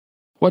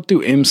What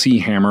do MC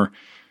Hammer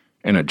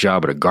and a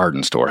job at a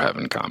garden store have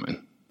in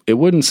common? It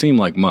wouldn't seem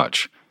like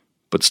much,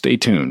 but stay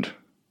tuned.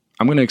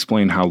 I'm going to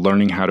explain how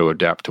learning how to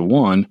adapt to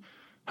one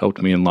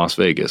helped me in Las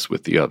Vegas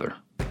with the other.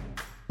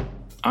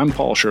 I'm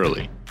Paul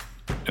Shirley,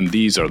 and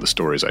these are the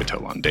stories I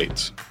tell on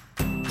dates.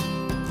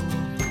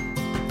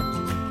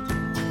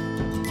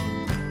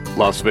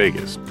 Las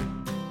Vegas,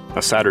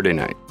 a Saturday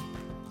night.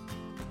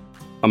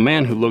 A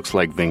man who looks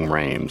like Ving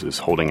Rhames is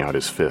holding out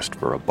his fist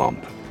for a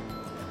bump.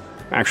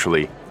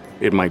 Actually,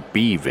 it might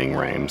be Ving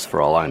Rhames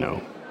for all I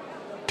know.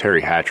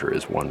 Terry Hatcher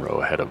is one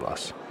row ahead of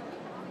us.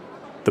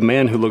 The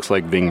man who looks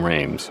like Ving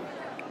Rhames,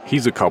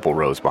 he's a couple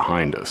rows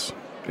behind us,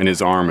 and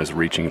his arm is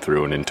reaching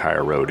through an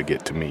entire row to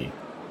get to me.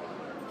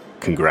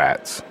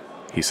 "Congrats,"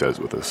 he says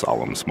with a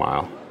solemn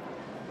smile.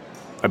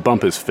 I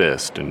bump his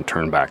fist and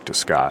turn back to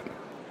Scott.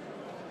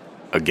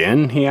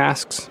 "Again?" he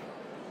asks.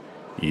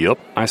 "Yup,"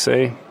 I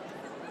say,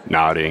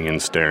 nodding and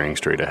staring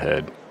straight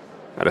ahead,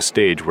 at a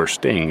stage where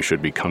Sting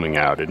should be coming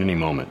out at any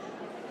moment.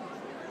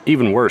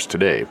 Even worse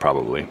today,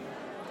 probably.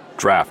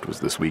 Draft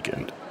was this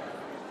weekend.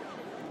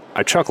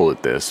 I chuckle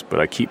at this, but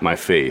I keep my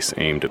face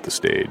aimed at the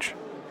stage.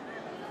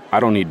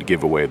 I don't need to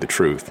give away the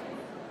truth.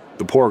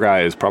 The poor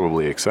guy is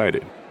probably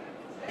excited.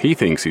 He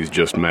thinks he's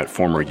just met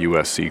former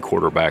USC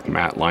quarterback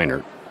Matt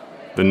Leinart,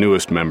 the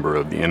newest member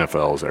of the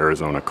NFL's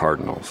Arizona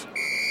Cardinals.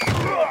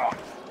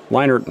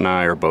 Leinart and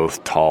I are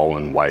both tall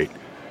and white,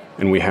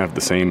 and we have the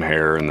same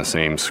hair and the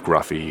same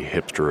scruffy,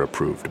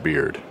 hipster-approved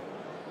beard.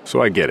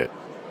 So I get it,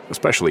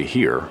 especially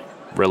here,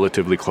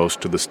 relatively close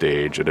to the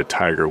stage at a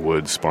Tiger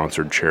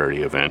Woods-sponsored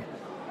charity event,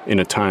 in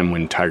a time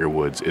when Tiger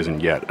Woods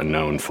isn't yet a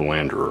known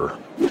philanderer.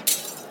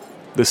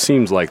 This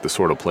seems like the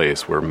sort of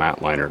place where Matt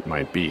Leinart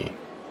might be.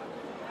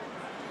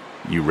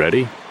 "You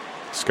ready?"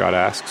 Scott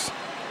asks.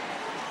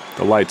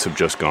 The lights have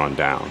just gone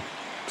down.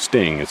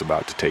 Sting is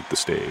about to take the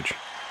stage.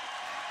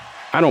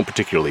 I don't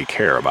particularly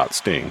care about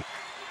Sting,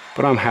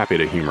 but I'm happy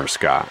to humor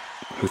Scott,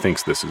 who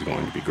thinks this is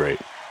going to be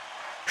great.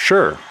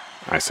 "Sure,"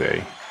 I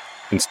say,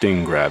 and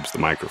Sting grabs the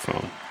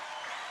microphone.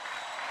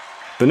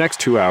 The next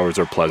 2 hours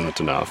are pleasant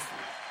enough.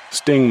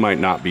 Sting might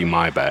not be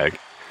my bag,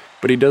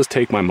 but he does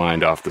take my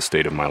mind off the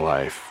state of my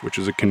life, which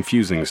is a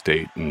confusing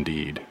state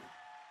indeed.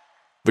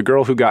 The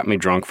girl who got me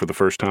drunk for the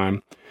first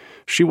time,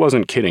 she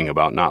wasn't kidding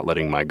about not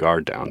letting my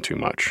guard down too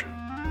much.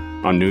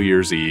 On New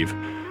Year's Eve,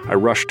 I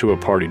rushed to a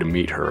party to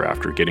meet her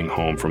after getting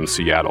home from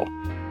Seattle,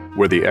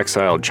 where the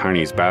exiled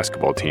Chinese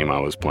basketball team I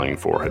was playing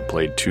for had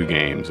played 2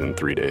 games in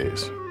 3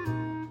 days.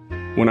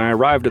 When I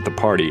arrived at the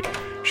party,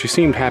 she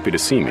seemed happy to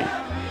see me.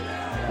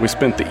 We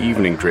spent the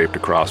evening draped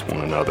across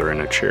one another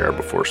in a chair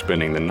before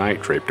spending the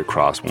night draped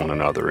across one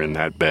another in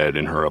that bed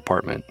in her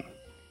apartment.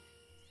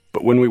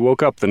 But when we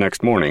woke up the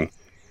next morning,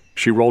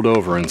 she rolled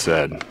over and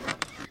said,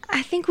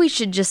 "I think we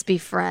should just be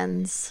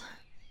friends."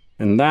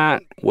 And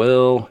that,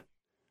 well,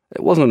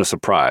 it wasn't a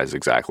surprise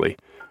exactly.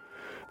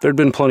 There'd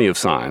been plenty of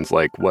signs,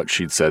 like what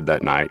she'd said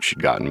that night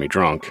she'd gotten me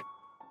drunk,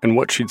 and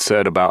what she'd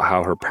said about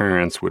how her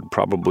parents would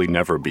probably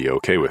never be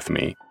okay with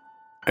me,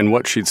 and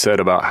what she'd said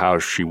about how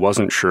she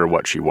wasn't sure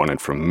what she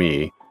wanted from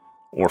me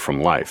or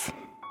from life.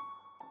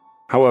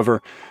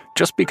 However,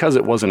 just because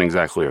it wasn't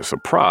exactly a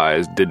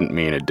surprise didn't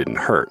mean it didn't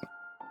hurt,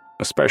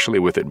 especially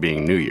with it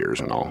being New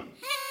Year's and all.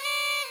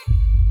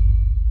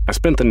 I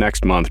spent the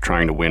next month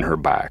trying to win her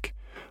back,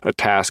 a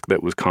task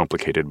that was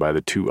complicated by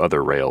the 2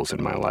 other rails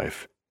in my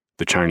life,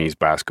 the Chinese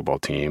basketball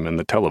team and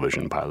the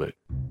television pilot.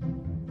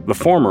 The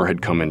former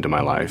had come into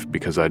my life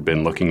because I'd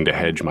been looking to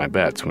hedge my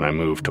bets when I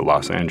moved to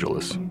Los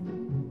Angeles.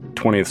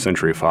 20th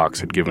Century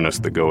Fox had given us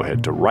the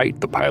go-ahead to write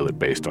the pilot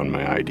based on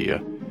my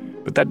idea,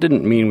 but that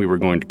didn't mean we were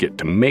going to get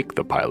to make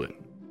the pilot.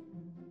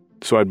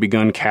 So I'd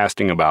begun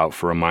casting about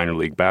for a minor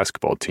league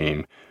basketball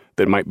team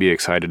that might be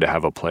excited to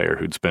have a player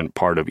who'd spent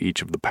part of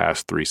each of the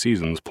past 3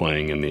 seasons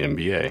playing in the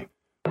NBA.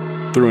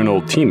 Through an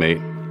old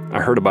teammate, I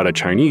heard about a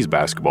Chinese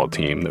basketball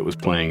team that was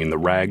playing in the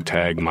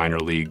ragtag minor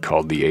league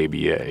called the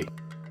ABA.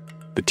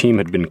 The team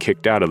had been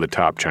kicked out of the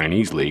top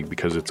Chinese league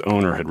because its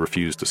owner had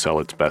refused to sell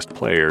its best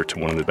player to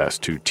one of the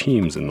best 2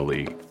 teams in the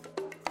league.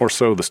 Or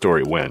so the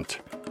story went.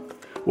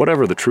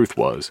 Whatever the truth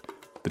was,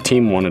 the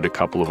team wanted a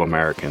couple of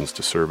Americans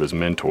to serve as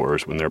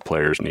mentors when their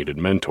players needed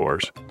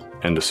mentors,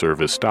 and to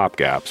serve as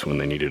stopgaps when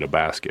they needed a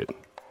basket.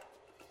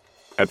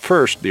 At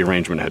first, the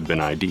arrangement had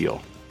been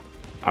ideal.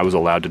 I was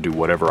allowed to do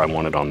whatever I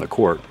wanted on the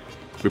court.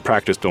 We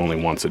practiced only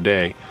once a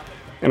day,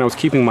 and I was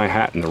keeping my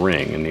hat in the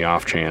ring in the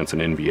off chance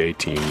an NBA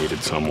team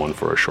needed someone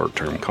for a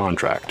short-term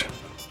contract.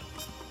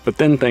 But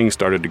then things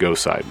started to go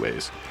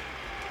sideways,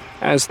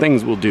 as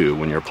things will do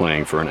when you're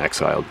playing for an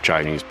exiled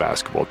Chinese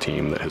basketball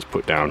team that has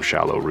put down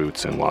shallow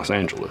roots in Los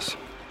Angeles.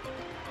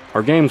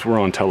 Our games were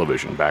on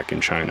television back in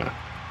China.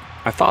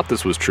 I thought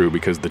this was true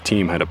because the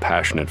team had a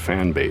passionate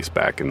fan base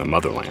back in the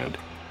motherland,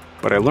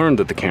 but I learned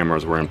that the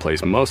cameras were in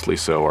place mostly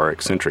so our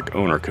eccentric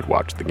owner could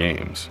watch the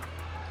games.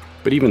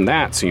 But even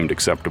that seemed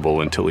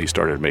acceptable until he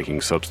started making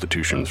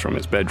substitutions from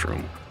his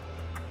bedroom.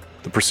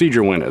 The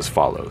procedure went as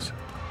follows.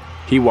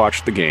 He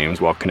watched the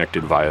games while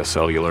connected via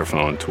cellular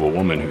phone to a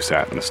woman who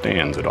sat in the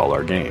stands at all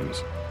our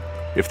games.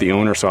 If the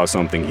owner saw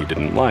something he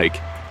didn't like,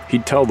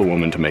 he'd tell the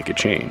woman to make a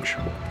change.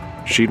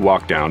 She'd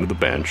walk down to the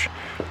bench,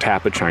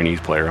 tap a Chinese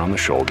player on the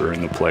shoulder,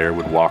 and the player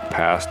would walk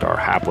past our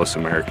hapless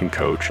American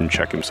coach and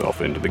check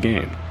himself into the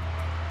game.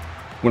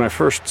 When I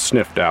first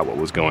sniffed out what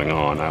was going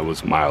on, I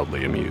was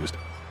mildly amused.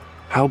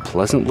 How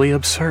pleasantly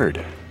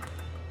absurd.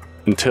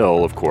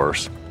 Until, of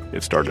course,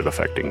 it started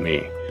affecting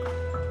me.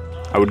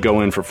 I would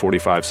go in for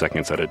 45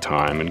 seconds at a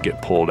time and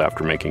get pulled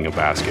after making a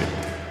basket,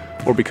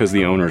 or because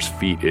the owner's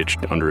feet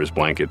itched under his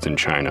blankets in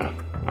China.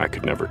 I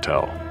could never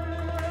tell.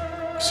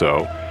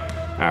 So,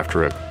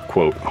 after a,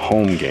 quote,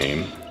 home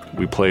game,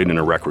 we played in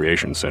a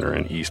recreation center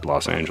in East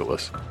Los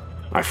Angeles.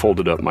 I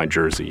folded up my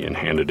jersey and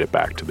handed it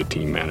back to the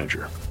team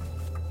manager.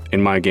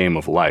 In my game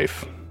of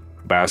life,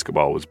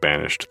 basketball was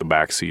banished to the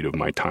back seat of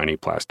my tiny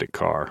plastic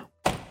car.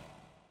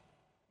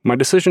 My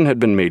decision had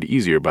been made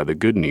easier by the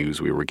good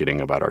news we were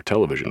getting about our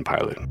television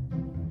pilot.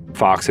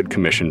 Fox had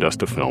commissioned us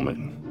to film it,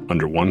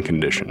 under one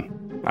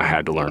condition: I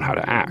had to learn how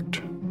to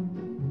act.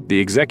 The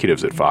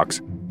executives at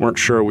Fox weren't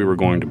sure we were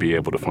going to be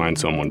able to find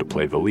someone to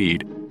play the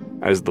lead,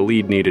 as the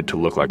lead needed to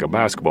look like a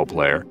basketball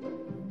player,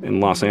 and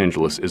Los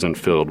Angeles isn't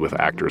filled with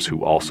actors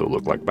who also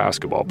look like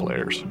basketball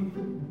players.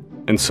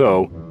 And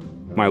so,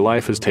 my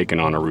life has taken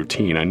on a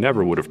routine I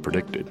never would have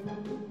predicted.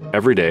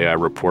 Every day I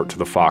report to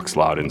the Fox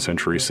lot in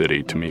Century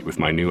City to meet with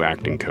my new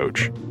acting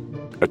coach,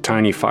 a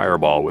tiny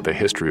fireball with a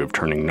history of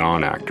turning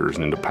non-actors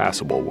into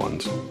passable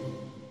ones.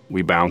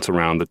 We bounce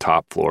around the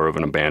top floor of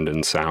an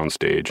abandoned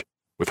soundstage,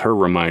 with her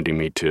reminding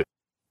me to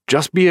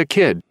just be a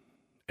kid,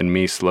 and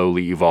me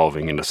slowly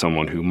evolving into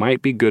someone who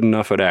might be good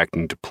enough at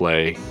acting to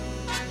play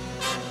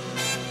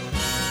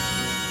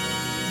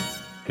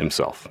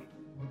himself.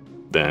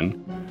 Then,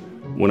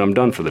 when I'm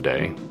done for the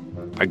day,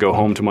 I go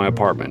home to my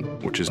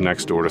apartment, which is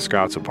next door to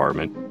Scott's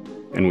apartment,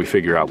 and we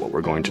figure out what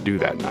we're going to do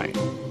that night.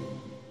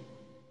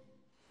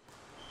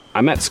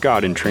 I met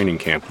Scott in training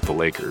camp with the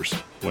Lakers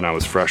when I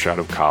was fresh out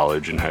of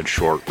college and had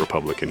short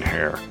Republican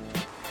hair.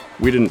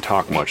 We didn't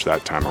talk much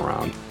that time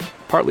around,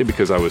 partly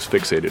because I was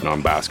fixated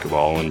on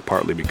basketball and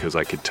partly because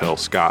I could tell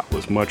Scott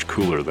was much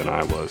cooler than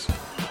I was.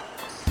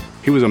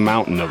 He was a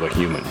mountain of a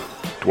human,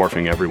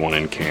 dwarfing everyone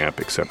in camp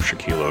except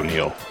Shaquille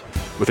O'Neal,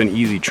 with an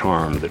easy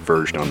charm that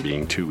verged on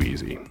being too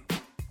easy.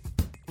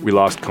 We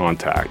lost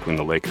contact when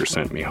the Lakers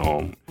sent me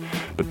home,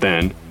 but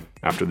then,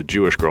 after the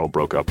Jewish girl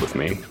broke up with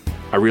me,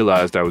 I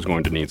realized I was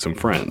going to need some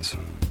friends.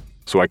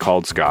 So I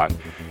called Scott,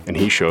 and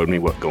he showed me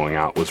what going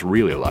out was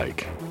really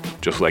like,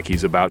 just like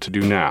he's about to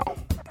do now,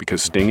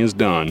 because Sting is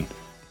done,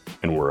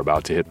 and we're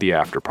about to hit the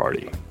after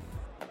party.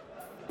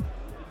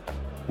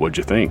 What'd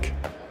you think?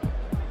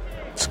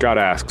 Scott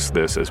asks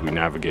this as we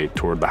navigate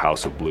toward the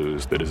House of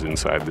Blues that is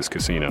inside this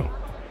casino.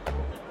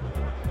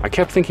 I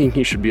kept thinking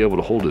he should be able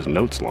to hold his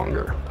notes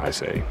longer, I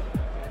say.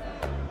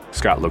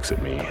 Scott looks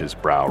at me, his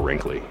brow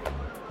wrinkly.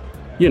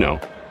 You know,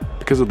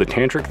 because of the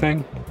tantric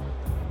thing?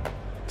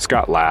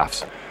 Scott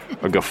laughs,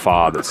 a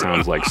guffaw that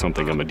sounds like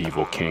something a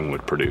medieval king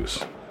would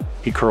produce.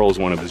 He curls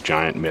one of his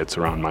giant mitts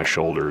around my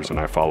shoulders and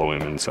I follow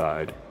him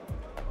inside.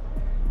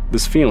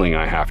 This feeling,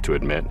 I have to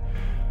admit,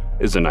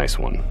 is a nice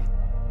one.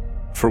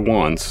 For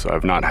once,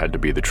 I've not had to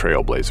be the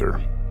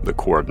trailblazer, the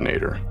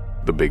coordinator,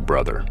 the big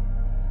brother.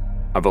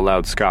 I've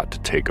allowed Scott to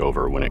take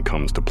over when it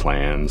comes to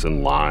plans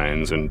and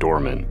lines and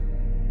doormen.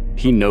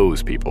 He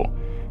knows people,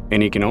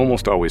 and he can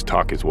almost always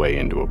talk his way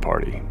into a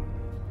party.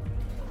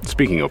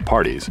 Speaking of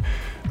parties,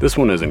 this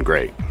one isn't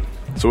great,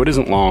 so it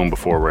isn't long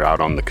before we're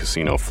out on the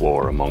casino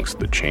floor amongst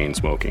the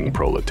chain-smoking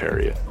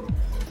proletariat.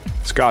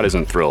 Scott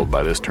isn't thrilled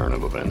by this turn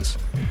of events.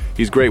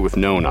 He's great with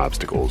known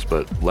obstacles,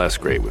 but less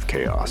great with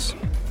chaos.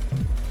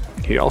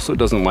 He also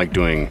doesn't like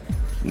doing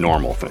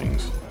normal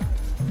things.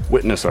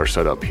 Witness our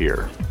setup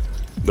here.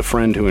 The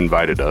friend who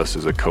invited us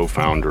is a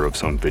co-founder of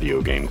some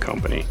video game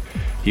company.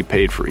 He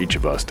paid for each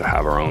of us to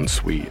have our own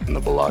suite in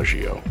the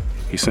Bellagio.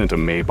 He sent a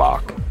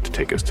Maybach to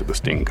take us to the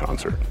Sting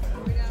concert.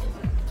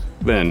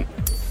 Then,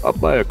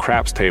 up by a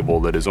craps table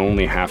that is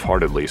only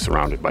half-heartedly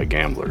surrounded by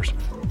gamblers,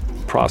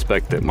 a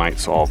prospect that might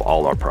solve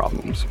all our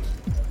problems.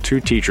 2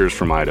 teachers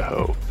from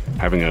Idaho,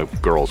 having a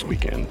girls'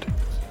 weekend.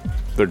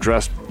 They're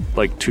dressed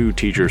like 2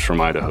 teachers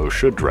from Idaho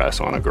should dress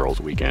on a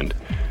girls' weekend.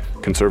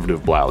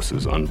 Conservative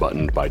blouses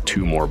unbuttoned by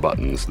 2 more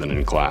buttons than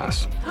in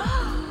class.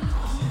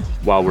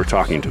 While we're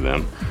talking to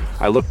them,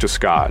 I look to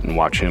Scott and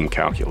watch him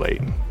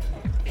calculate.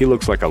 He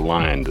looks like a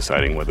lion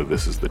deciding whether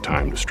this is the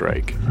time to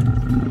strike.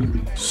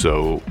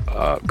 So,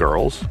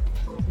 girls,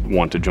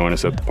 want to join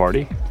us at the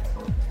party?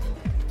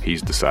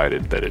 He's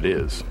decided that it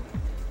is.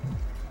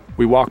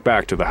 We walk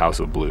back to the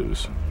House of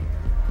Blues.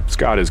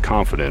 Scott is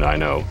confident, I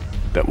know,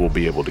 that we'll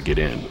be able to get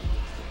in.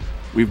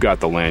 We've got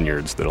the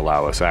lanyards that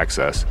allow us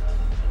access,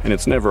 and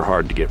it's never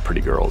hard to get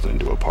pretty girls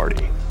into a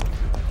party.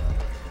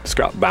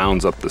 Scott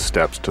bounds up the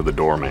steps to the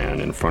doorman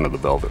in front of the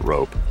velvet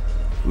rope,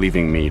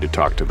 leaving me to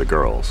talk to the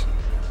girls.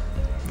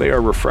 They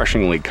are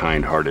refreshingly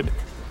kind-hearted,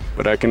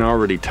 but I can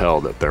already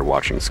tell that they're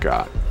watching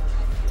Scott.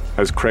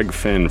 As Craig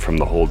Finn from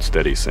the Hold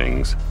Steady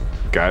sings,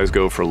 guys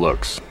go for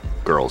looks,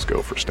 girls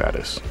go for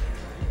status.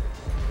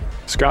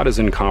 Scott is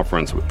in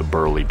conference with the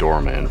burly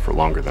doorman for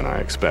longer than I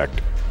expect,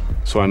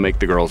 so I make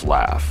the girls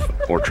laugh,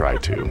 or try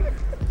to.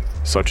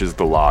 Such is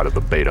the lot of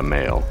the beta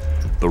male,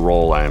 the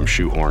role I am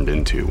shoehorned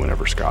into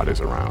whenever Scott is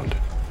around.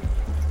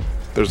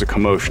 There's a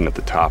commotion at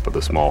the top of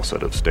the small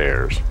set of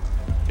stairs.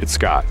 It's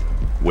Scott,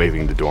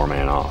 waving the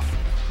doorman off.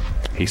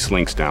 He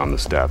slinks down the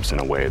steps in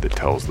a way that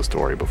tells the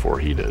story before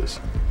he does.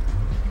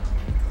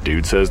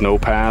 Dude says no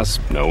pass,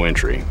 no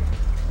entry.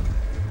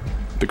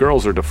 The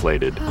girls are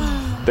deflated.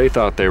 They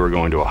thought they were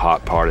going to a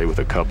hot party with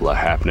a couple of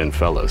happening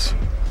fellas.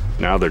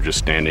 Now they're just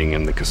standing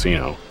in the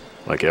casino,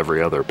 like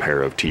every other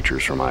pair of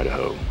teachers from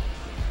Idaho.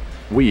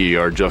 We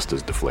are just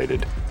as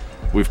deflated.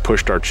 We've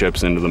pushed our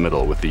chips into the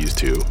middle with these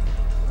two,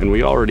 and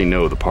we already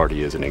know the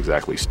party isn't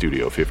exactly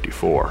Studio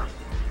 54.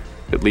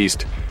 At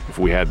least, if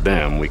we had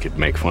them, we could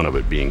make fun of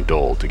it being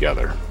dull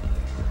together.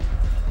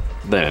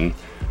 Then,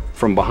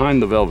 from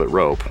behind the velvet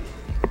rope,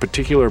 a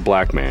particular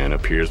black man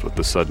appears with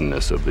the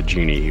suddenness of the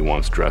genie he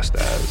once dressed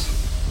as.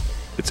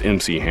 It's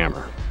MC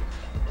Hammer,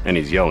 and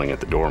he's yelling at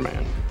the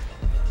doorman.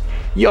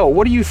 Yo,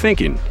 what are you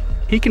thinking?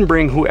 He can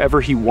bring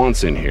whoever he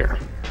wants in here.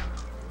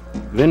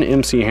 Then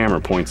MC Hammer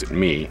points at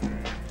me,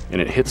 and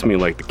it hits me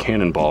like the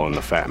cannonball in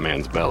the fat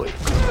man's belly.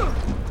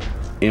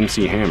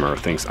 MC Hammer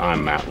thinks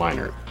I'm Matt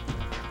Leinart.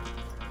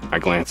 I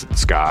glance at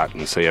Scott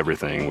and say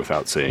everything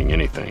without saying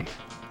anything.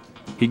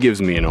 He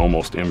gives me an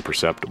almost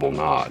imperceptible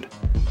nod.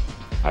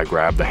 I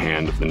grab the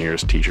hand of the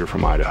nearest teacher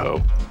from Idaho,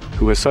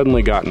 who has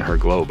suddenly gotten her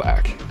glow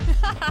back.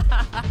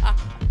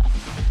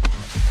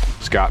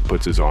 Scott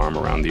puts his arm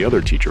around the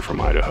other teacher from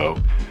Idaho,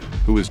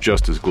 who is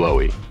just as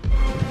glowy,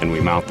 and we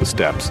mount the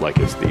steps like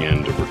it's the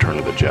end of Return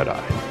of the Jedi.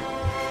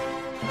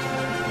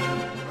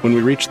 When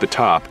we reach the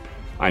top,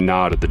 I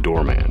nod at the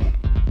doorman,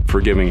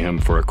 forgiving him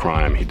for a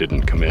crime he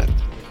didn't commit.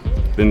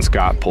 Then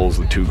Scott pulls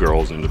the two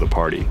girls into the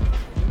party,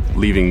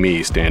 leaving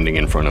me standing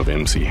in front of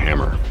MC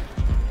Hammer.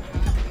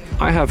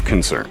 I have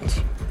concerns.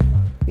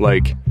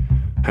 Like,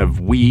 have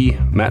we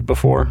met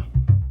before?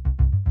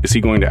 Is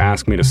he going to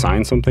ask me to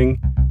sign something?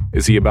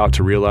 Is he about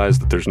to realize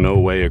that there's no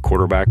way a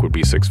quarterback would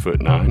be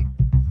 6'9"?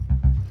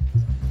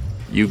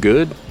 You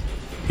good?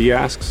 He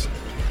asks.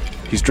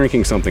 He's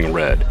drinking something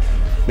red,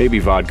 maybe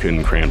vodka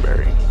and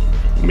cranberry.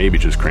 Maybe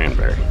just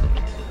cranberry.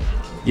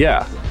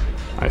 Yeah,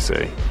 I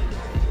say.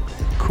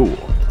 Cool,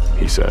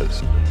 he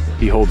says.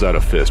 He holds out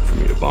a fist for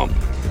me to bump.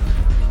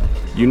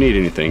 You need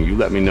anything, you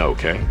let me know,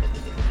 okay?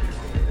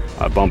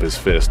 I bump his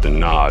fist and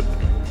nod,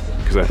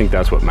 because I think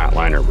that's what Matt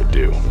Leinart would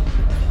do.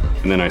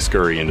 And then I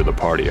scurry into the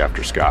party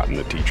after Scott and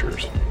the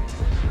teachers.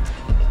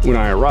 When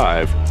I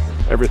arrive,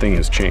 everything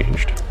has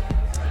changed.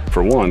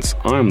 For once,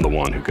 I'm the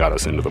one who got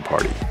us into the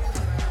party.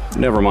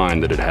 Never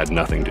mind that it had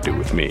nothing to do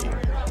with me.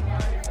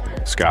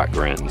 Scott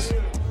grins.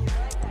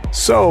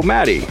 So,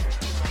 Maddie,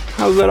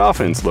 how's that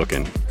offense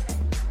looking?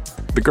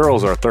 The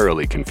girls are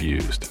thoroughly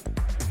confused.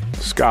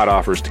 Scott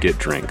offers to get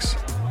drinks.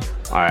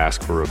 I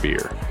ask for a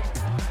beer.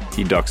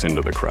 He ducks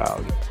into the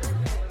crowd.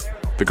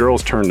 The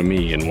girls turn to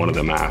me and one of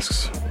them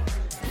asks,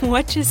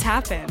 What just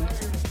happened?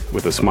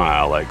 With a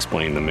smile, I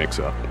explain the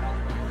mix-up.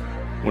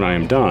 When I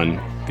am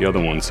done, the other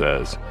one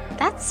says,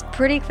 That's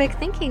pretty quick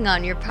thinking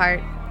on your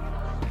part.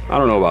 I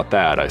don't know about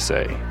that, I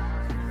say.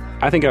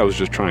 I think I was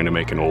just trying to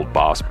make an old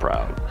boss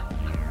proud.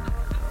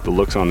 The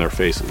looks on their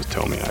faces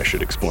tell me I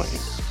should explain.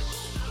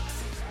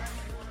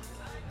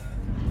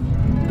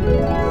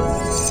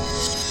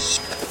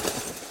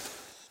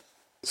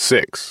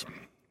 Six.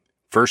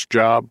 First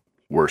job,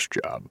 worst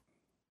job.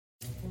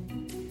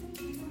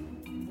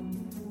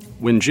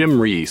 When Jim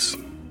Reese,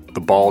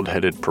 the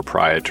bald-headed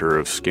proprietor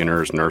of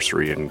Skinner's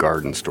Nursery and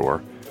Garden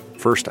Store,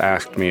 first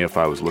asked me if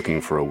I was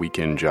looking for a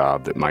weekend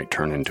job that might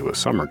turn into a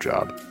summer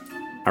job,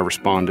 I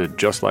responded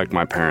just like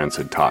my parents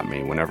had taught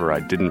me whenever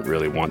I didn't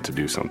really want to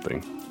do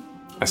something.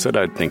 I said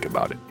I'd think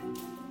about it.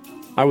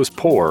 I was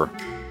poor,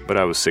 but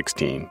I was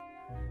 16.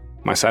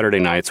 My Saturday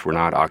nights were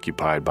not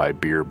occupied by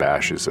beer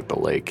bashes at the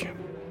lake.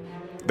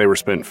 They were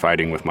spent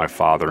fighting with my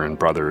father and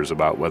brothers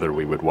about whether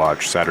we would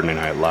watch Saturday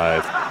Night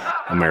Live,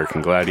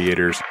 American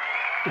Gladiators,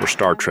 or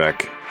Star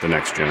Trek: The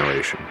Next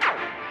Generation.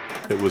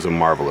 It was a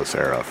marvelous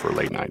era for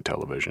late-night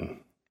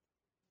television.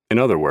 In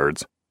other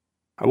words,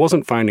 I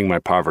wasn't finding my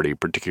poverty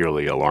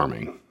particularly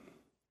alarming.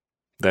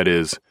 That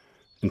is,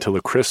 until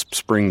a crisp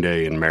spring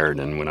day in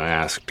Meriden when I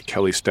asked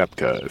Kelly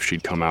Stepka if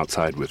she'd come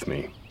outside with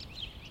me.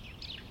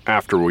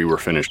 After we were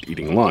finished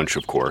eating lunch,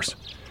 of course.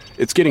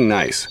 It's getting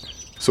nice,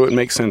 so it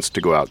makes sense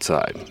to go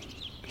outside.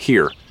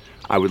 Here,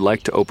 I would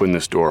like to open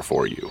this door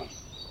for you.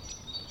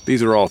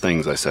 These are all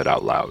things I said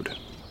out loud.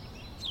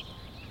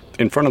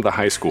 In front of the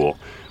high school,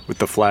 with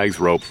the flag's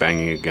rope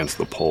banging against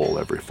the pole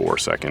every 4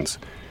 seconds,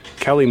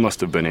 Kelly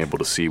must have been able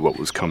to see what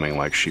was coming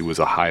like she was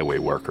a highway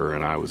worker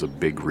and I was a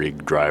big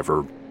rig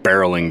driver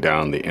barreling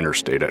down the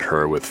interstate at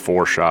her with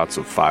 4 shots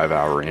of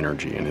 5-hour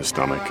energy in his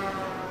stomach.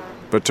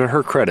 But to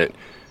her credit,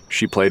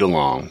 she played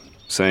along,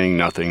 saying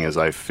nothing as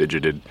I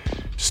fidgeted,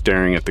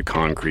 staring at the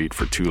concrete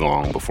for too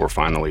long before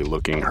finally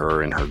looking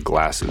her in her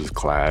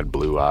glasses-clad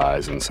blue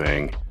eyes and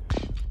saying,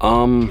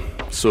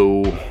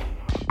 so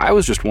I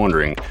was just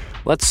wondering,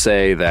 Let's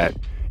say that,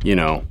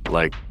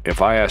 like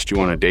if I asked you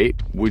on a date,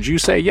 would you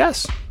say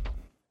yes?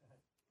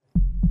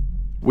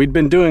 We'd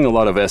been doing a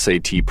lot of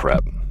SAT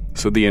prep,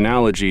 so the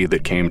analogy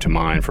that came to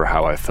mind for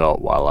how I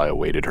felt while I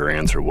awaited her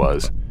answer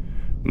was,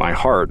 my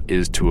heart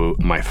is to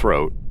my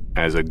throat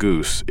as a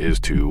goose is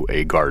to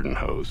a garden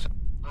hose.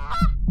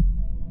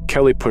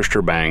 Kelly pushed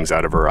her bangs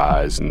out of her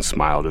eyes and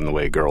smiled in the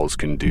way girls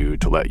can do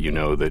to let you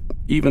know that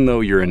even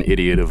though you're an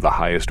idiot of the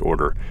highest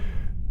order,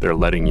 they're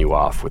letting you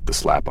off with the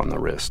slap on the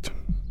wrist.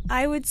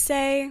 I would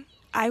say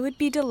I would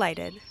be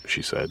delighted,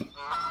 she said.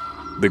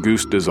 The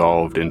goose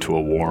dissolved into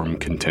a warm,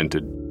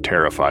 contented,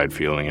 terrified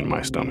feeling in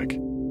my stomach.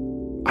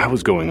 I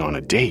was going on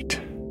a date.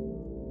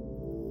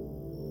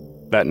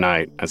 That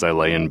night, as I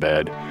lay in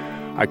bed,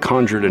 I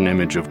conjured an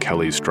image of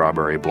Kelly's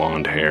strawberry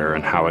blonde hair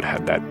and how it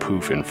had that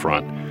poof in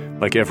front,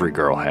 like every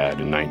girl had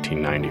in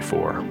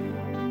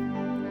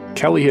 1994.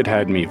 Kelly had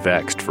had me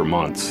vexed for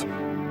months.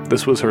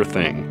 This was her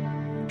thing.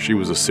 She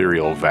was a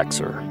serial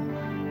vexer.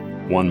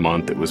 1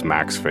 month it was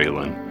Max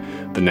Phelan,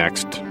 the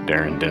next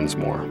Darren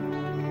Dinsmore.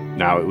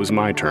 Now it was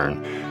my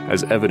turn,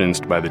 as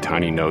evidenced by the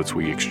tiny notes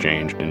we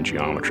exchanged in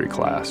geometry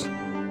class,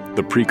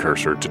 the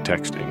precursor to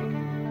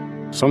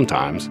texting.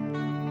 Sometimes,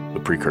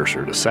 the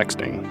precursor to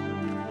sexting.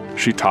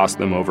 She tossed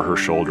them over her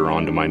shoulder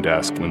onto my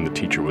desk when the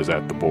teacher was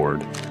at the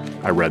board.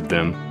 I read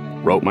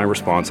them, wrote my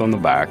response on the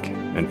back,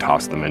 and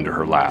tossed them into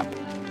her lap.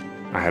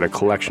 I had a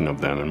collection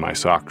of them in my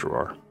sock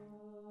drawer.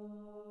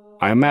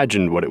 I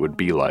imagined what it would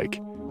be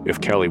like if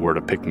Kelly were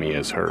to pick me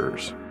as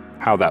hers,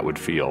 how that would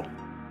feel.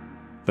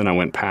 Then I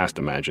went past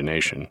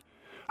imagination.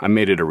 I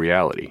made it a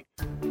reality.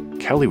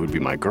 Kelly would be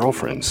my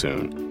girlfriend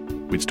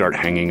soon. We'd start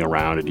hanging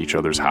around at each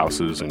other's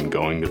houses and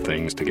going to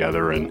things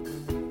together and...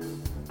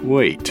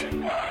 Wait.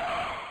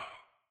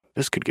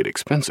 This could get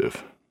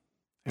expensive.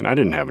 And I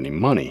didn't have any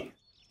money.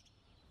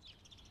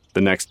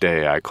 The next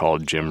day, I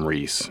called Jim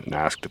Reese and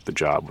asked if the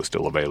job was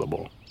still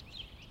available.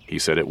 He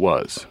said it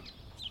was.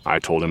 I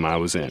told him I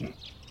was in.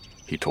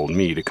 He told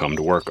me to come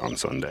to work on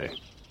Sunday.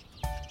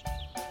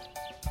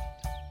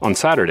 On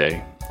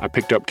Saturday, I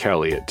picked up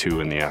Kelly at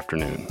 2 in the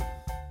afternoon.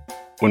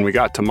 When we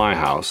got to my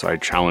house, I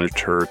challenged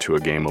her to a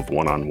game of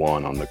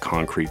one-on-one on the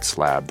concrete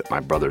slab that my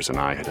brothers and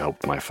I had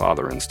helped my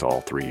father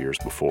install 3 years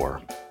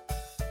before.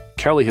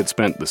 Kelly had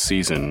spent the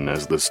season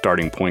as the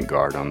starting point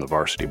guard on the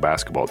varsity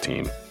basketball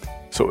team,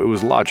 so it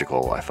was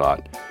logical, I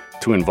thought,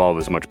 to involve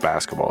as much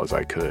basketball as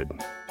I could.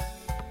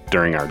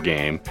 During our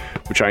game,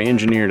 which I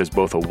engineered as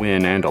both a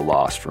win and a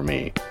loss for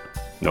me,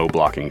 no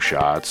blocking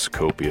shots,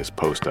 copious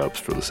post-ups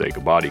for the sake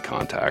of body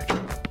contact,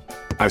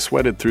 I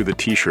sweated through the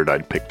t-shirt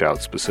I'd picked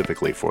out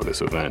specifically for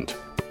this event,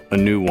 a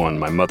new one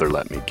my mother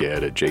let me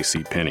get at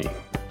JCPenney.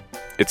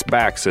 Its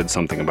back said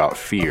something about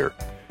fear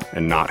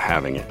and not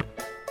having it,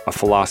 a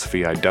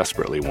philosophy I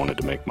desperately wanted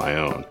to make my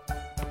own.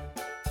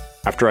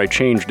 After I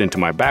changed into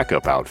my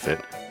backup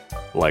outfit,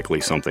 likely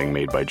something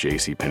made by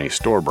JCPenney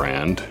store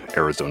brand,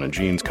 Arizona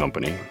Jeans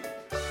Company,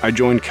 I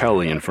joined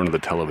Kelly in front of the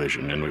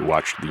television and we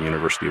watched the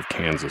University of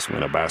Kansas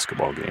win a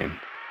basketball game.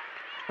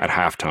 At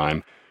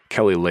halftime,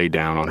 Kelly lay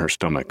down on her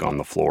stomach on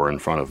the floor in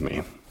front of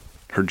me,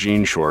 her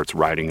jean shorts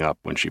riding up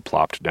when she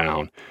plopped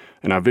down,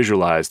 and I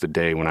visualized a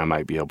day when I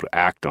might be able to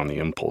act on the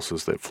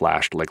impulses that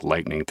flashed like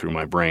lightning through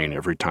my brain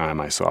every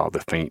time I saw the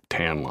faint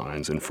tan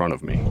lines in front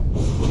of me.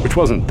 Which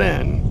wasn't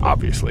then,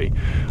 obviously.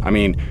 I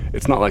mean,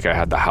 it's not like I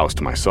had the house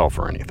to myself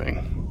or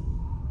anything.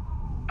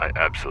 I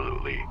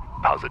absolutely,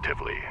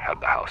 positively had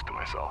the house to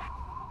myself.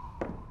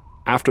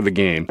 After the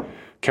game,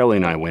 Kelly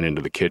and I went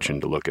into the kitchen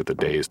to look at the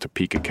day's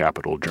Topeka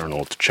Capital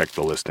Journal to check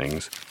the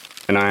listings,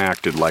 and I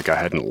acted like I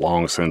hadn't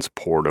long since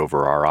pored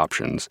over our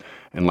options,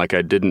 and like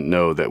I didn't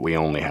know that we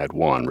only had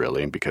one,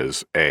 really,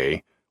 because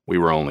A, we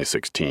were only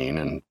 16,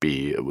 and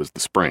B, it was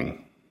the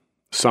spring.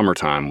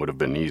 Summertime would have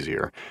been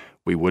easier.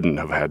 We wouldn't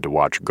have had to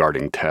watch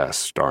Guarding Tess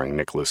starring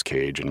Nicolas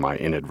Cage and my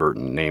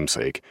inadvertent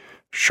namesake,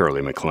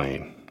 Shirley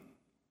MacLaine.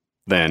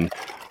 Then,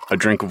 a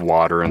drink of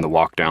water and the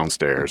walk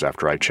downstairs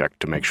after I checked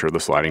to make sure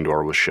the sliding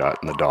door was shut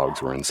and the dogs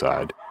were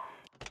inside.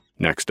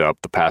 Next up,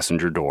 the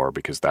passenger door,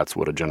 because that's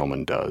what a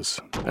gentleman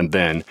does. And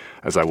then,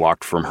 as I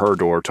walked from her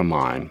door to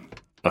mine,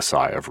 a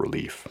sigh of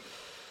relief.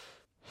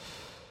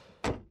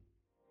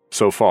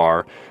 So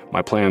far,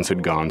 my plans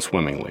had gone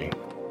swimmingly.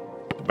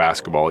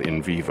 Basketball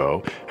in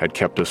vivo had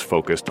kept us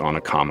focused on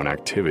a common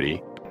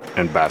activity,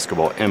 and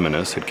basketball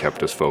eminence had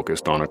kept us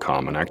focused on a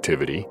common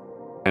activity,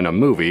 and a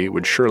movie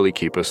would surely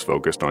keep us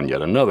focused on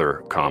yet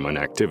another common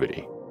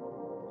activity.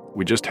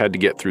 We just had to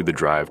get through the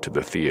drive to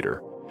the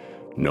theater.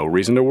 No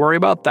reason to worry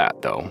about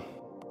that, though,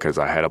 because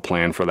I had a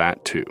plan for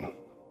that, too.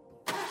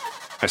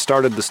 I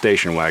started the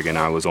station wagon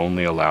I was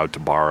only allowed to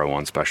borrow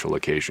on special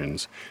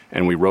occasions,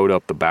 and we rode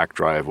up the back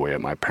driveway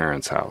at my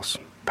parents' house,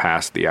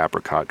 past the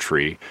apricot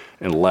tree,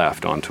 and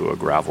left onto a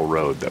gravel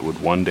road that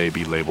would one day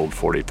be labeled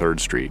 43rd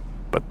Street,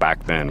 but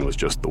back then was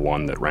just the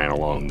one that ran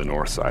along the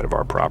north side of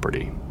our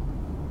property.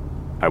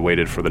 I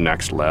waited for the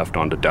next left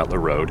onto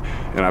Detler Road,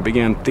 and I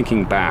began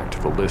thinking back to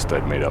the list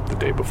I'd made up the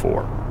day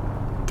before.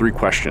 3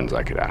 questions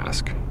I could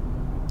ask.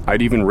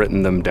 I'd even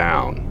written them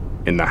down,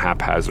 in the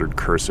haphazard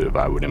cursive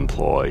I would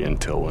employ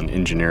until an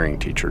engineering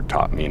teacher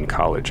taught me in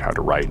college how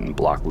to write in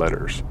block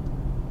letters.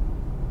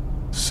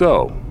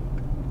 So,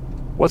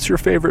 what's your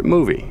favorite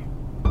movie?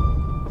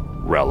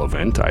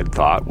 Relevant, I'd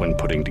thought when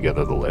putting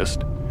together the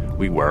list.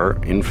 We were,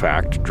 in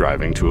fact,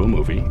 driving to a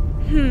movie.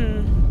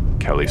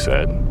 Kelly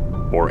said,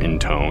 or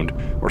intoned,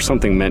 or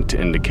something meant to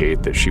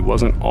indicate that she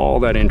wasn't all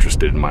that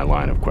interested in my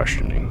line of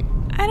questioning.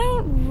 I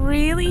don't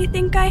really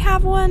think I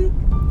have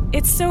one.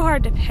 It's so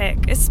hard to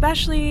pick,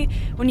 especially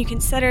when you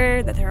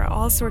consider that there are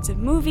all sorts of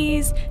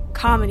movies,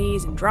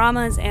 comedies, and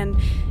dramas, and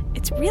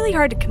it's really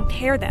hard to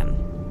compare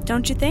them,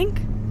 don't you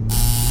think?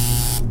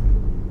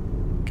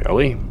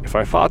 Kelly, if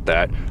I thought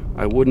that,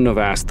 I wouldn't have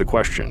asked the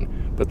question,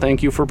 but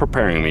thank you for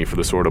preparing me for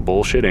the sort of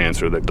bullshit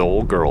answer that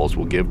dull girls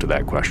will give to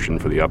that question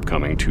for the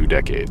upcoming 2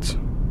 decades.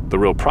 The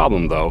real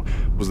problem, though,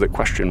 was that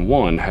question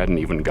 1 hadn't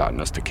even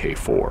gotten us to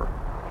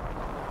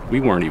K4.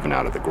 We weren't even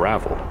out of the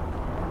gravel.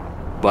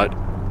 But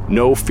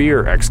no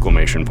fear,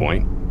 exclamation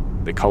point.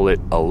 They call it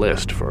a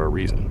list for a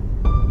reason.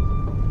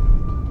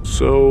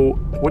 So,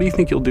 what do you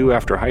think you'll do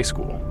after high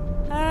school?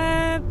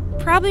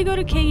 Probably go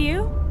to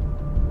KU.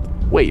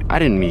 Wait, I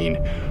didn't mean,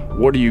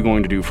 what are you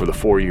going to do for the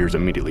 4 years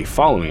immediately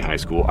following high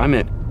school? I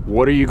meant,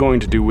 what are you going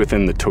to do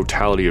within the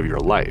totality of your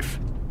life?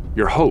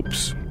 Your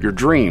hopes, your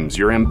dreams,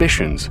 your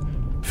ambitions.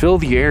 Fill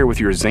the air with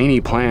your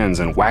zany plans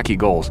and wacky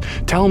goals.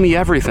 Tell me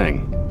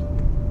everything.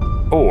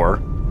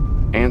 Or,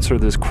 answer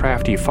this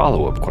crafty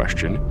follow-up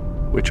question,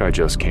 which I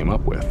just came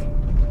up with.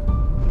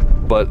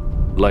 But,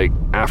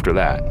 after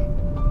that.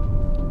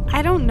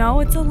 I don't know,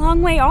 it's a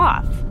long way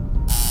off.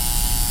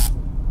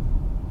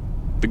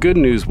 The good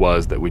news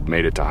was that we'd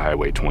made it to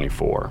Highway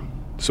 24,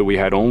 so we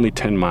had only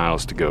 10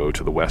 miles to go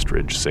to the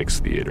Westridge 6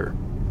 Theater.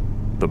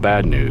 The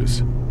bad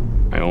news,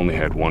 I only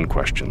had one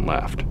question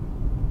left.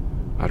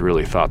 I'd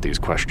really thought these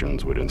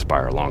questions would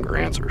inspire longer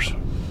answers.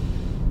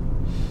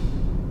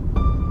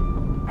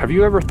 Have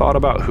you ever thought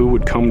about who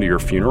would come to your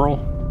funeral?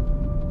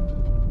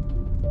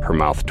 Her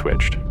mouth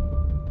twitched.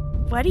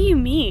 What do you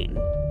mean?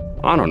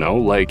 I don't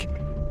know,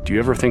 do you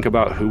ever think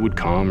about who would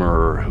come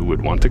or who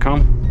would want to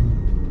come?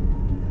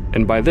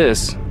 And by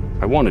this,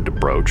 I wanted to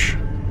broach,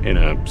 in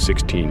a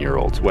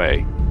 16-year-old's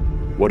way,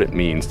 what it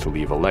means to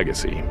leave a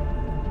legacy.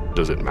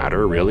 Does it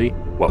matter, really,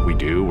 what we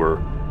do or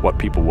what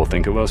people will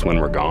think of us when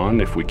we're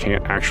gone if we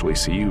can't actually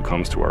see who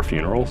comes to our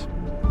funerals?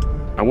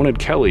 I wanted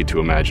Kelly to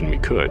imagine we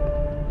could,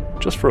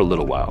 just for a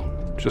little while,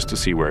 just to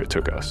see where it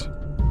took us.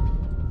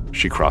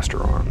 She crossed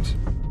her arms.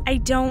 I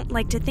don't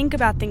like to think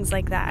about things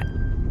like that.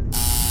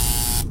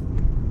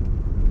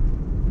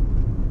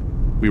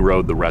 We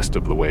rode the rest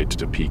of the way to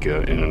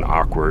Topeka in an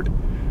awkward,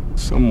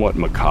 somewhat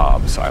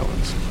macabre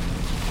silence.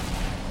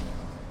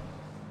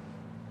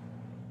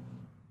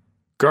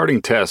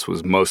 Guarding Tess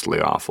was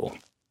mostly awful,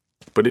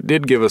 but it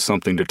did give us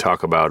something to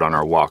talk about on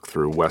our walk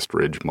through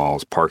Westridge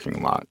Mall's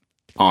parking lot,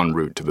 en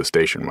route to the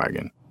station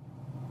wagon.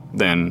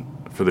 Then,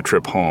 for the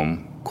trip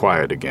home,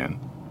 quiet again.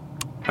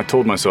 I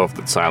told myself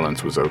that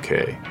silence was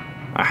okay.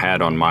 I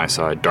had on my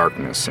side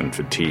darkness and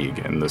fatigue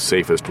and the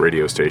safest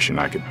radio station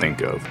I could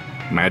think of,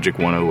 Magic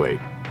 108,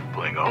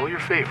 playing all your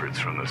favorites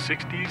from the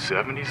 60s,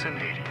 70s, and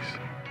 80s.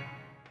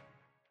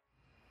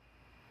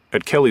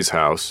 At Kelly's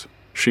house,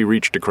 she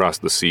reached across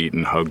the seat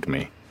and hugged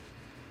me.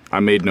 I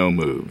made no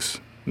moves,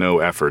 no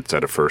efforts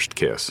at a first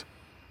kiss.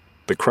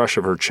 The crush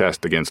of her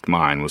chest against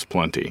mine was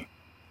plenty,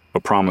 a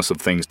promise of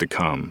things to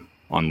come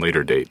on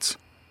later dates.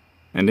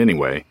 And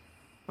anyway,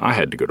 I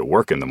had to go to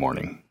work in the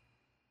morning.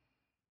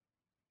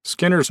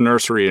 Skinner's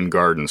nursery and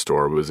garden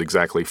store was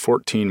exactly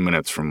 14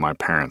 minutes from my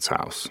parents'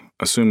 house,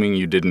 assuming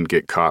you didn't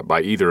get caught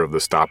by either of the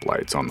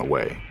stoplights on the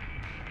way.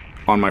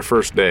 On my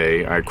first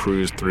day, I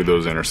cruised through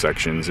those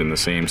intersections in the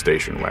same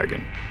station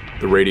wagon,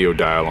 the radio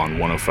dial on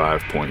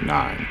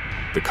 105.9,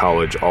 the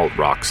college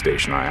alt-rock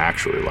station I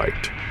actually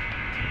liked.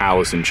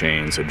 Alice in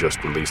Chains had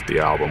just released the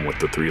album with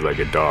the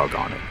three-legged dog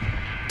on it.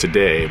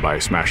 Today, by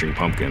Smashing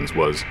Pumpkins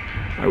was,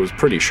 I was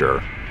pretty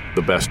sure,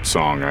 the best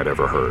song I'd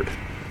ever heard.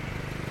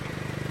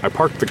 I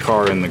parked the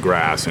car in the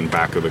grass in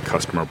back of the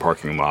customer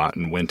parking lot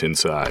and went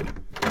inside,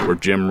 where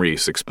Jim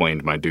Reese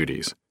explained my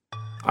duties.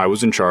 I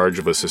was in charge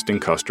of assisting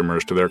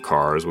customers to their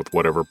cars with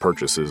whatever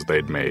purchases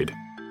they'd made.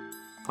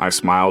 I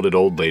smiled at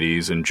old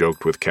ladies and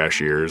joked with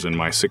cashiers, and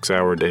my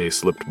 6-hour day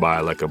slipped by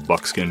like a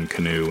buckskin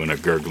canoe in a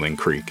gurgling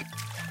creek.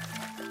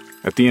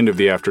 At the end of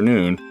the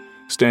afternoon,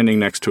 standing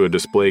next to a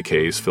display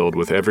case filled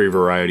with every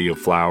variety of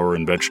flower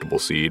and vegetable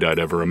seed I'd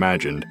ever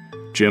imagined,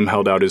 Jim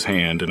held out his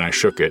hand and I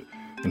shook it,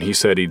 and he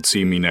said he'd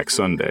see me next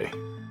Sunday.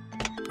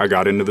 I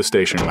got into the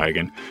station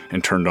wagon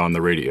and turned on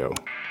the radio,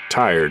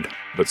 tired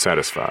but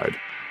satisfied.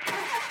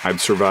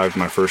 I'd survived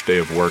my first day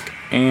of work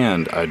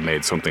and I'd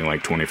made something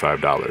like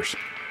 $25.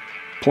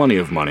 Plenty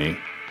of money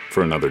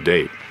for another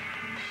date.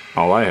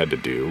 All I had to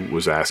do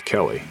was ask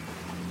Kelly.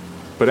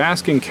 But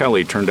asking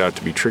Kelly turned out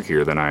to be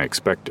trickier than I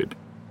expected.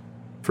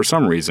 For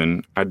some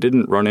reason, I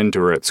didn't run into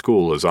her at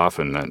school as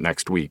often that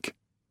next week.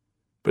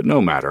 But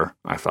no matter,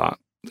 I thought.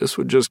 This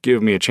would just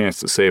give me a chance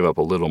to save up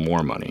a little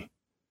more money.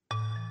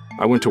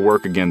 I went to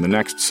work again the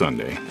next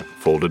Sunday,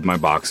 folded my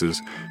boxes,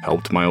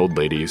 helped my old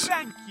ladies,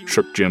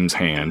 shook Jim's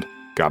hand,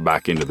 got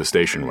back into the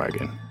station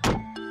wagon.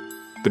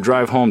 The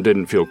drive home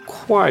didn't feel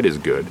quite as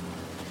good,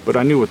 but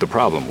I knew what the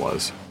problem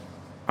was.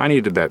 I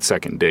needed that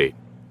second date.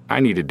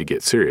 I needed to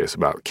get serious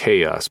about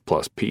KS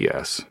plus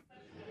PS.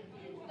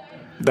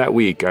 That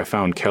week, I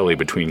found Kelly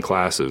between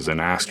classes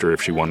and asked her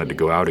if she wanted to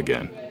go out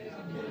again.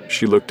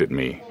 She looked at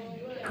me,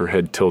 her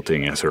head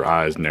tilting as her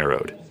eyes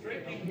narrowed.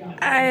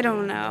 I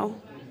don't know,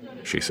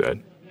 she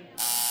said.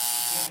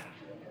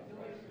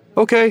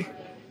 Okay,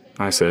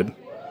 I said.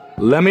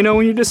 Let me know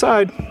when you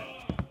decide.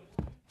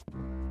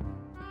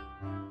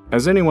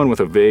 As anyone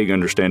with a vague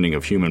understanding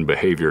of human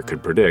behavior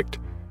could predict,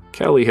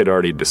 Kelly had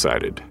already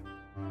decided.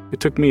 It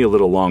took me a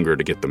little longer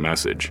to get the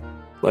message,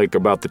 like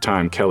about the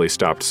time Kelly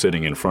stopped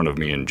sitting in front of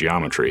me in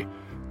geometry,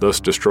 thus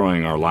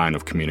destroying our line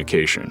of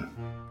communication.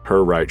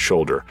 Her right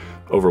shoulder,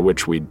 over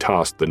which we'd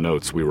tossed the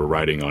notes we were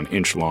writing on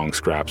inch-long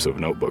scraps of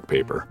notebook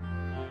paper.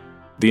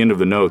 The end of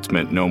the notes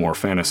meant no more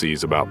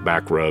fantasies about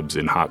back rubs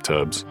in hot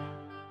tubs,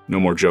 no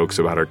more jokes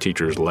about our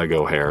teacher's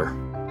Lego hair,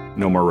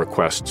 no more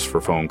requests for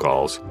phone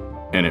calls,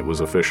 and it was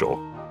official.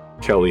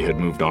 Kelly had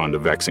moved on to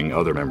vexing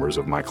other members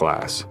of my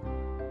class.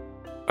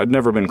 I'd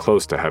never been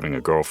close to having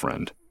a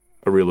girlfriend,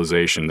 a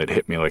realization that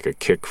hit me like a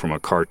kick from a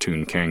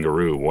cartoon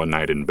kangaroo one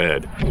night in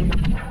bed,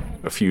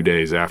 a few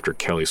days after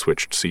Kelly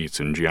switched seats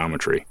in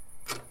geometry.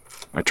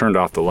 I turned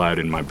off the light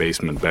in my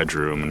basement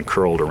bedroom and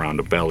curled around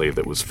a belly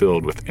that was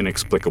filled with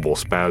inexplicable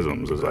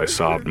spasms as I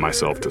sobbed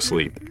myself to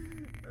sleep.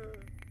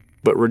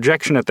 But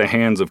rejection at the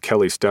hands of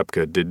Kelly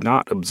Stepka did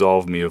not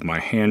absolve me of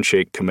my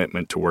handshake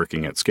commitment to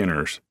working at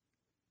Skinner's.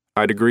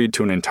 I'd agreed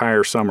to an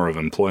entire summer of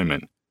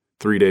employment,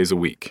 3 days a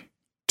week,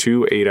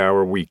 2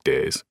 8-hour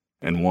weekdays,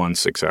 and 1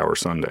 6-hour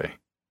Sunday.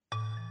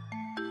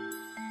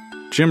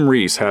 Jim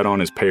Reese had on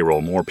his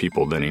payroll more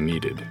people than he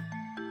needed.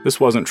 This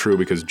wasn't true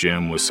because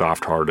Jim was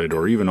soft-hearted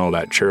or even all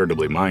that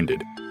charitably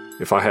minded.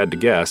 If I had to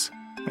guess,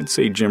 I'd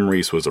say Jim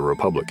Reese was a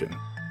Republican.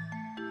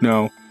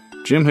 No,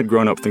 Jim had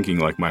grown up thinking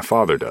like my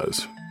father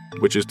does,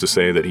 which is to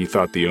say that he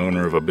thought the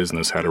owner of a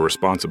business had a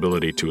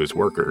responsibility to his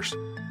workers.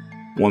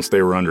 Once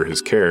they were under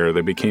his care,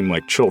 they became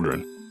like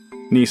children,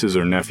 nieces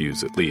or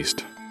nephews at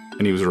least,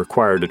 and he was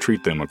required to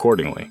treat them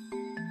accordingly.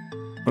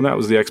 Well, that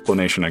was the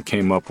explanation I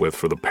came up with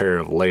for the pair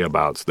of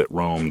layabouts that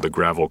roamed the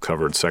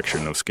gravel-covered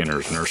section of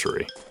Skinner's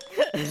nursery.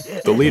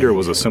 The leader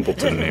was a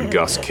simpleton named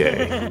Gus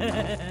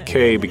K.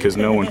 K because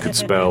no one could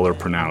spell or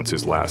pronounce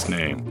his last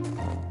name.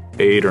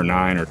 8 or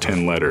 9 or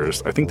 10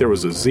 letters. I think there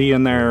was a Z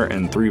in there,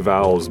 and 3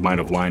 vowels might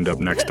have lined up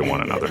next to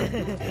one another.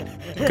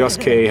 Gus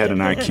K had an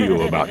IQ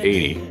of about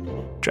 80,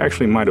 which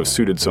actually might have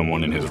suited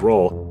someone in his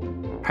role,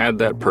 had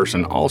that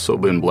person also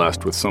been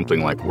blessed with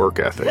something like work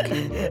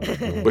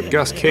ethic. But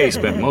Gus K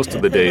spent most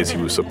of the days he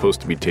was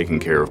supposed to be taking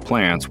care of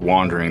plants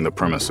wandering the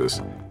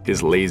premises,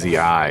 his lazy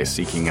eye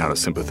seeking out a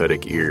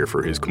sympathetic ear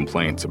for his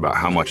complaints about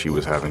how much he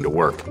was having to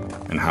work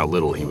and how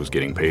little he was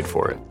getting paid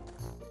for it.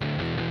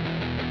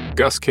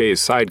 Gus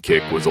K's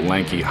sidekick was a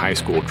lanky high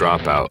school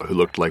dropout who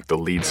looked like the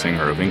lead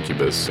singer of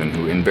Incubus and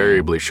who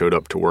invariably showed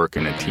up to work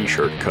in a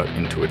t-shirt cut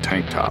into a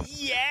tank top.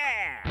 Yeah!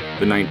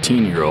 The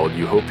 19-year-old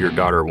you hope your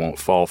daughter won't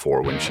fall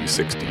for when she's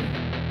 16.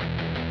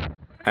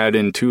 Add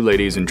in 2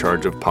 ladies in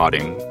charge of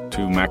potting,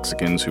 2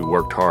 Mexicans who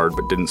worked hard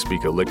but didn't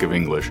speak a lick of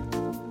English,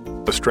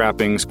 a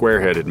strapping,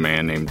 square-headed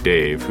man named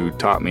Dave who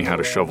taught me how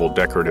to shovel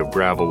decorative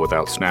gravel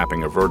without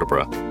snapping a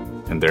vertebra,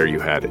 and there you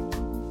had it,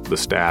 the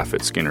staff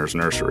at Skinner's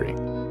nursery.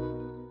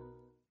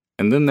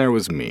 And then there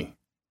was me.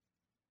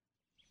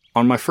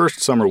 On my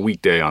first summer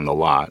weekday on the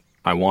lot,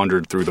 I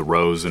wandered through the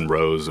rows and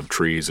rows of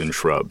trees and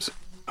shrubs,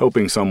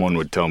 hoping someone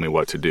would tell me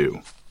what to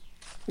do.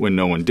 When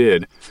no one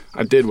did,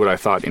 I did what I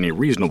thought any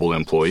reasonable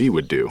employee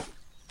would do.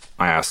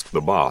 I asked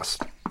the boss.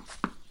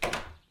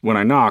 When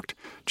I knocked,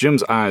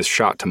 Jim's eyes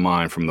shot to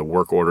mine from the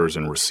work orders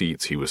and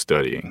receipts he was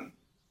studying.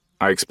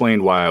 I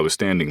explained why I was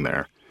standing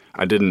there.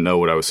 I didn't know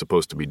what I was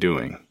supposed to be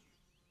doing.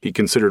 He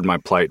considered my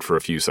plight for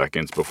a few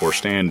seconds before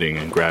standing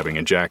and grabbing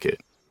a jacket.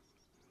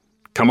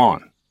 "Come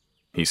on,"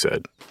 he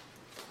said.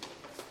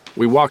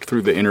 We walked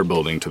through the inner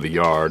building to the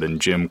yard, and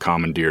Jim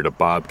commandeered a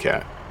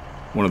bobcat,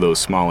 one of those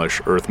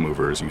smallish earth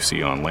movers you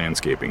see on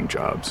landscaping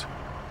jobs.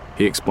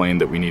 He explained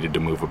that we needed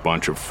to move a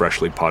bunch of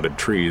freshly potted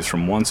trees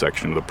from one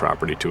section of the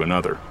property to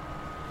another.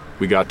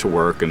 We got to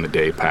work and the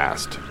day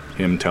passed,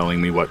 him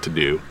telling me what to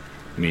do,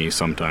 me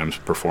sometimes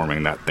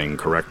performing that thing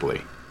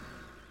correctly.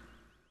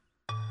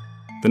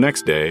 The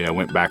next day, I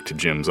went back to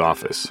Jim's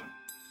office.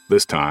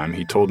 This time,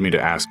 he told me to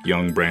ask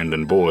young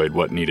Brandon Boyd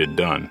what needed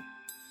done.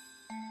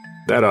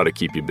 "That ought to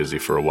keep you busy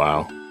for a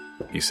while,"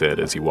 he said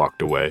as he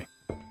walked away.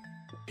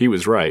 He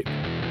was right.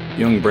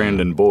 Young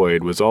Brandon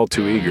Boyd was all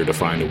too eager to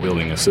find a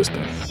willing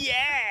assistant. Yeah!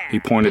 He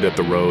pointed at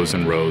the rows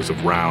and rows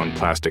of round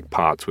plastic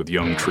pots with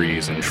young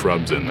trees and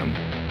shrubs in them.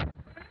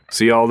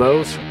 "See all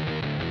those?"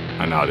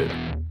 I nodded.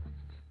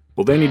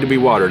 "Well, they need to be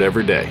watered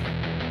every day."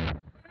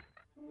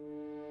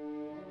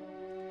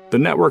 The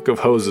network of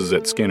hoses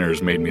at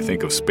Skinner's made me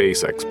think of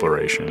space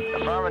exploration.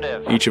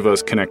 Each of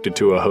us connected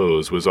to a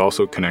hose was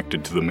also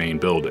connected to the main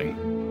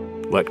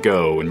building. Let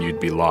go and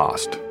you'd be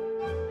lost.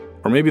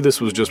 Or maybe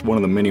this was just one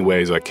of the many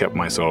ways I kept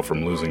myself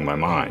from losing my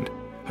mind,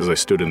 as I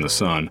stood in the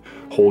sun,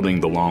 holding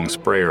the long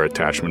sprayer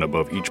attachment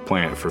above each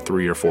plant for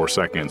 3 or 4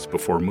 seconds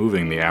before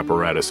moving the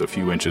apparatus a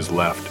few inches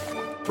left,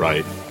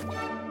 right,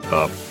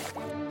 up,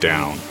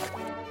 down,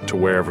 to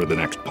wherever the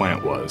next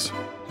plant was.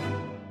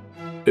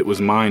 It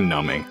was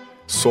mind-numbing,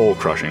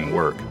 soul-crushing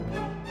work.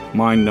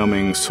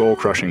 Mind-numbing,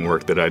 soul-crushing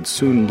work that I'd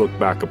soon look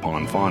back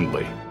upon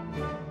fondly.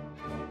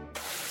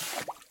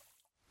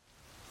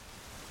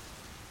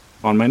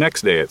 On my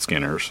next day at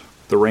Skinner's,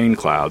 the rain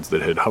clouds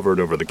that had hovered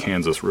over the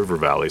Kansas River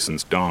Valley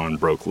since dawn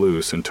broke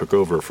loose and took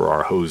over for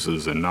our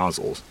hoses and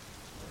nozzles.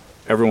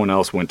 Everyone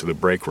else went to the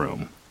break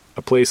room,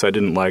 a place I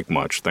didn't like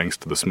much thanks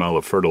to the smell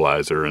of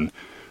fertilizer and,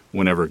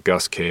 whenever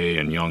Gus K.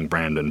 and young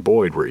Brandon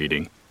Boyd were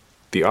eating,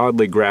 the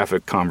oddly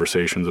graphic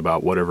conversations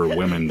about whatever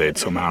women they'd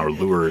somehow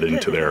lured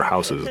into their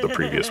houses the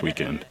previous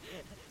weekend.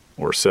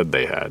 Or said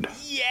they had.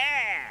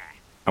 Yeah!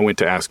 I went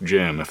to ask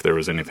Jim if there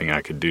was anything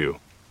I could do.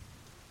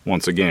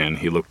 Once again,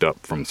 he looked up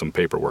from some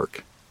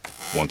paperwork.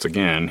 Once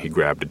again, he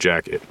grabbed a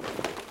jacket.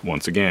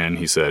 Once again,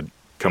 he said,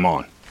 "Come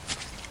on."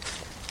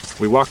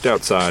 We walked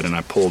outside and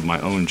I pulled my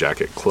own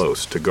jacket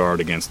close to guard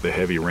against the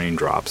heavy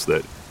raindrops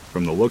that,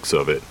 from the looks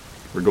of it,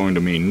 were going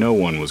to mean no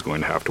one was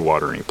going to have to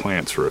water any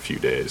plants for a few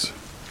days.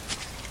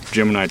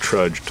 Jim and I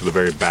trudged to the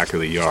very back of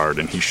the yard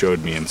and he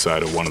showed me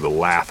inside of one of the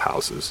lath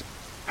houses,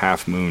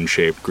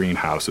 half-moon-shaped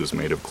greenhouses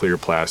made of clear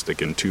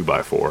plastic and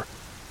 2x4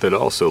 that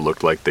also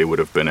looked like they would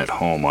have been at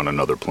home on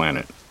another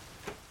planet.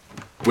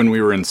 When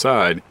we were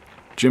inside,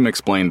 Jim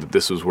explained that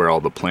this was where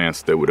all the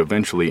plants that would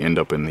eventually end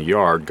up in the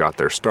yard got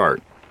their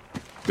start.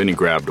 Then he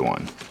grabbed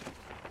one.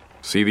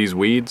 "See these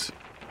weeds?"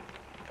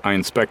 I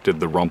inspected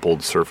the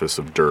rumpled surface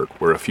of dirt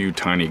where a few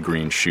tiny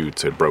green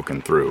shoots had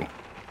broken through.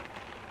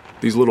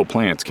 "These little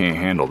plants can't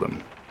handle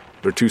them.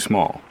 They're too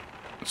small,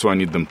 so I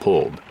need them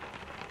pulled."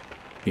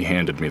 He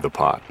handed me the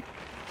pot.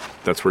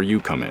 "That's where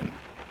you come in."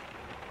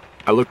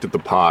 I looked at the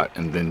pot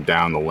and then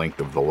down the length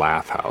of the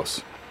lath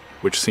house,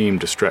 which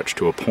seemed to stretch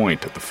to a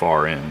point at the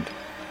far end.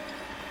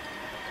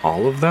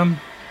 "All of them?"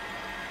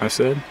 I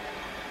said.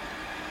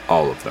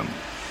 "All of them."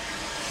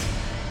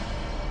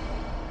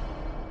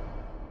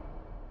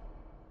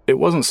 It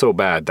wasn't so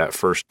bad that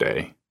first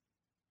day.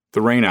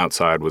 The rain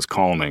outside was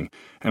calming,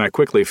 and I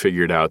quickly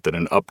figured out that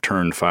an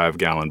upturned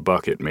 5-gallon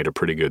bucket made a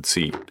pretty good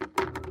seat.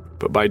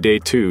 But by day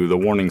 2, the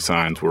warning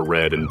signs were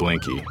red and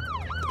blinky.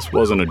 This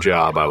wasn't a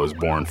job I was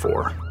born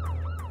for.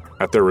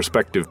 At their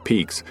respective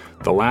peaks,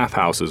 the lath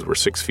houses were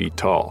 6 feet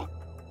tall.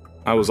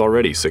 I was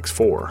already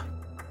 6'4",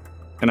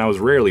 and I was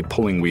rarely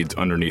pulling weeds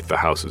underneath the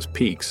house's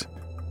peaks.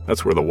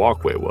 That's where the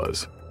walkway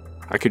was.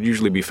 I could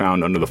usually be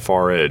found under the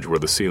far edge where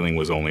the ceiling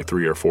was only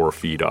 3 or 4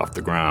 feet off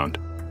the ground.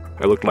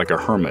 I looked like a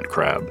hermit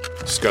crab,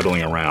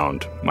 scuttling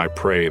around, my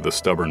prey the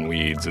stubborn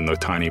weeds in the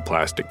tiny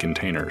plastic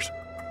containers.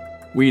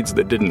 Weeds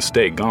that didn't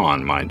stay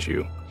gone, mind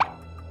you.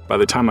 By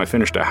the time I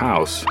finished a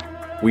house,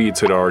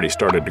 weeds had already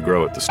started to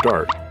grow at the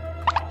start.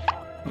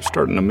 I was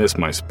starting to miss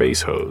my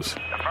space hose.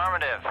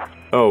 Affirmative.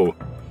 Oh,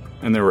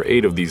 and there were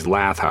 8 of these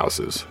lath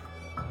houses.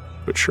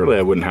 But surely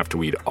I wouldn't have to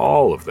weed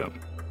all of them.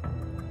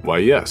 "Why,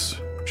 yes,"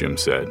 Jim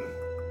said.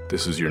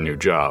 "This is your new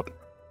job."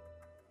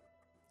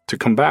 To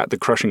combat the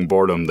crushing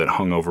boredom that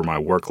hung over my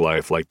work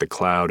life like the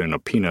cloud in a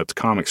Peanuts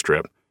comic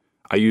strip,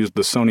 I used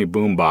the Sony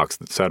boombox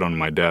that sat on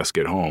my desk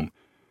at home,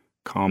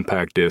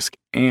 compact disc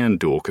and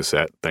dual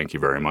cassette, thank you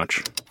very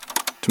much,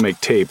 to make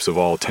tapes of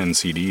all 10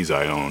 CDs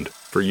I owned,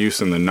 for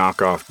use in the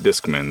knockoff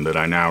Discman that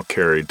I now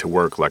carried to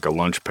work like a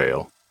lunch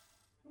pail.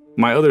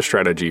 My other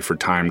strategy for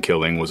time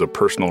killing was a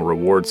personal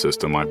reward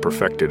system I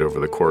perfected over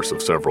the course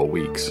of several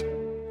weeks.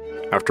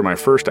 After my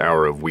first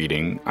hour of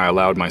weeding, I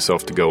allowed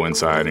myself to go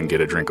inside and get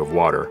a drink of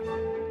water.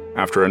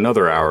 After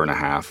another hour and a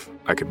half,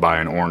 I could buy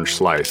an orange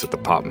slice at the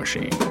pop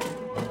machine.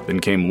 Then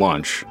came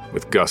lunch,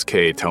 with Gus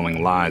K.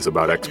 telling lies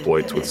about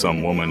exploits with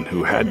some woman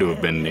who had to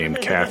have been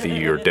named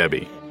Kathy or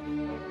Debbie.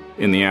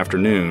 In the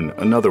afternoon,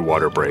 another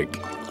water break,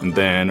 and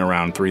then,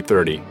 around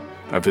 3:30,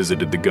 I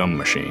visited the gum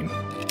machine.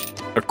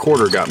 A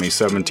quarter got me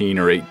 17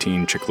 or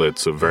 18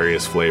 chiclets of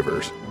various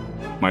flavors.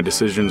 My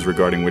decisions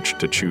regarding which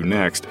to chew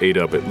next ate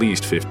up at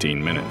least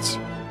 15 minutes.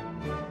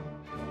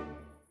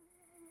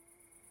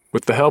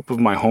 With the help of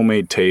my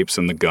homemade tapes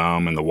and the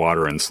gum and the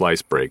water and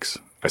slice breaks,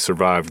 I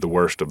survived the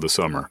worst of the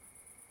summer.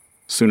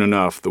 Soon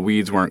enough, the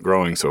weeds weren't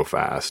growing so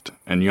fast,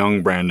 and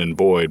young Brandon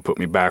Boyd put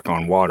me back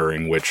on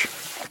watering, which,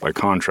 by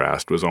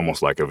contrast, was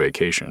almost like a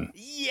vacation.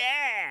 Yeah!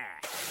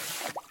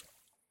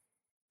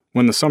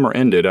 When the summer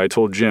ended, I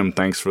told Jim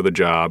thanks for the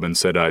job and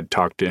said I'd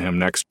talk to him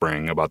next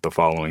spring about the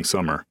following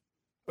summer.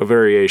 A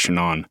variation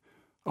on,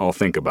 "I'll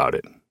think about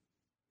it."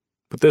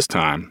 But this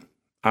time,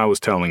 I was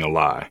telling a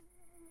lie.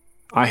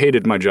 I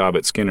hated my job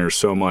at Skinner's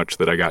so much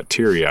that I got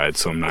teary-eyed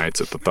some nights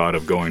at the thought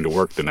of going to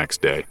work the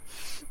next day,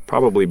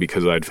 probably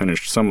because I'd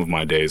finished some of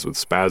my days with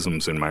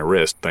spasms in my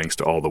wrist thanks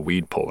to all the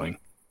weed pulling.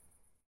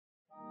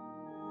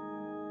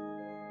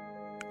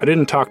 I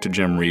didn't talk to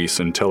Jim Reese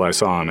until I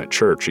saw him at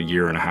church a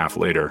year and a half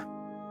later,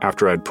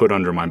 after I'd put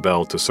under my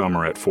belt a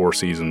summer at Four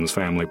Seasons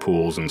family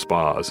pools and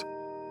spas.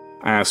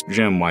 I asked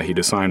Jim why he'd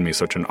assigned me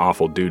such an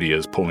awful duty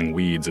as pulling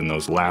weeds in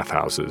those lath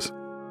houses.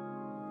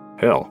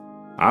 "Hell,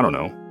 I don't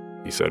know,"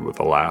 he said with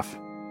a laugh.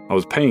 "I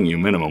was paying you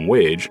minimum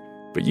wage,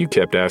 but you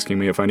kept asking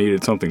me if I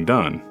needed something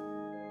done.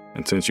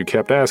 And since you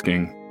kept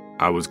asking,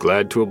 I was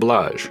glad to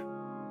oblige.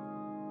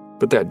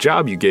 But that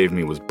job you gave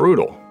me was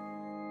brutal."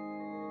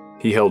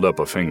 He held up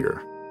a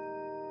finger.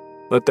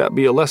 "Let that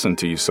be a lesson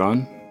to you,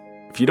 son.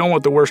 If you don't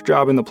want the worst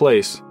job in the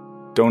place,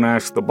 don't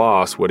ask the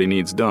boss what he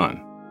needs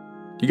done.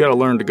 You gotta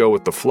learn to go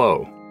with the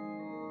flow."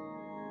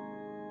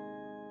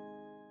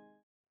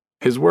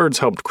 His words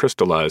helped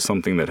crystallize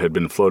something that had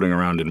been floating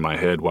around in my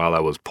head while I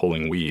was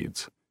pulling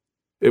weeds.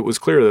 It was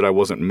clear that I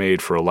wasn't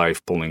made for a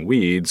life pulling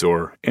weeds,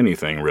 or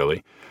anything,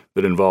 really,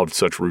 that involved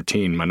such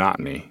routine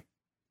monotony.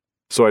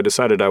 So I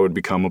decided I would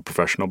become a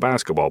professional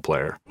basketball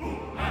player.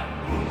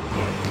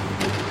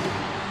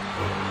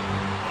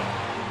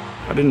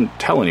 I didn't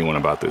tell anyone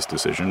about this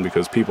decision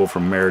because people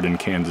from Meriden,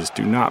 Kansas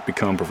do not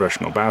become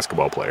professional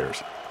basketball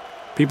players.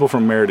 People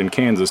from Meriden,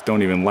 Kansas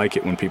don't even like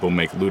it when people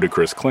make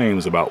ludicrous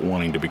claims about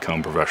wanting to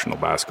become professional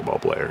basketball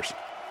players.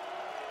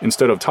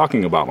 Instead of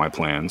talking about my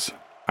plans,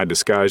 I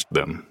disguised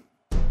them.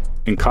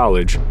 In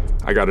college,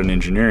 I got an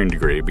engineering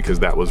degree because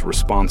that was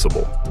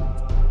responsible.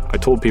 I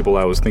told people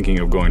I was thinking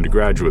of going to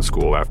graduate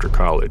school after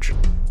college,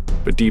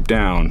 but deep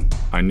down,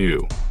 I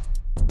knew.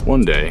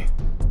 One day,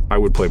 I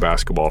would play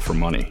basketball for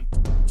money.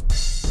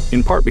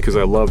 In part because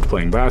I loved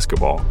playing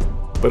basketball,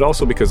 but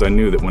also because I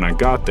knew that when I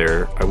got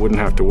there, I wouldn't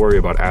have to worry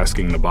about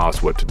asking the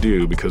boss what to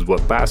do because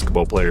what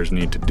basketball players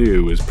need to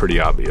do is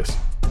pretty obvious.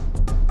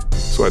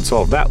 So I'd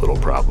solved that little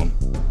problem.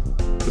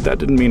 But that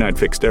didn't mean I'd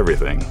fixed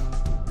everything.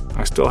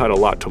 I still had a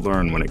lot to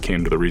learn when it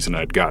came to the reason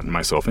I'd gotten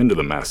myself into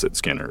the mess at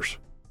Skinner's.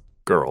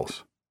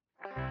 Girls.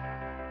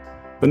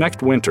 The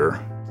next winter,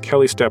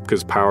 Kelly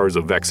Stepka's powers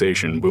of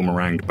vexation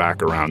boomeranged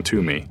back around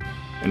to me,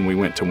 and we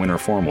went to winter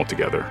formal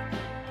together.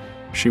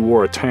 She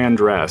wore a tan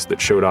dress that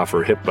showed off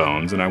her hip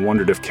bones, and I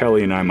wondered if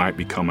Kelly and I might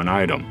become an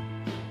item,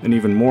 an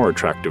even more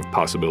attractive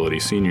possibility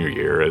senior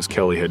year as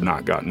Kelly had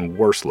not gotten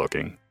worse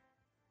looking.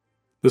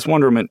 This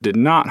wonderment did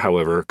not,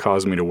 however,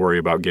 cause me to worry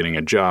about getting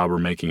a job or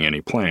making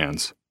any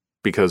plans,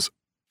 because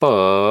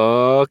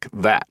fuck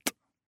that.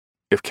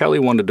 If Kelly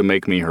wanted to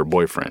make me her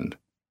boyfriend,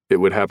 it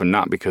would happen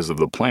not because of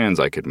the plans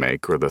I could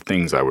make or the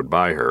things I would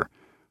buy her,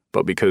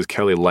 but because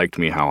Kelly liked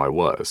me how I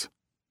was.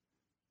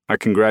 I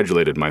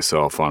congratulated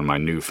myself on my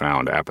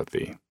newfound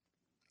apathy.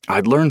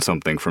 I'd learned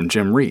something from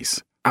Jim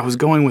Reese. I was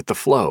going with the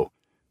flow.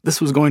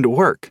 This was going to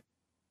work.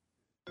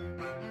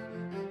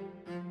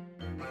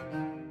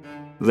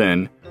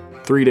 Then,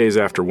 3 days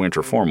after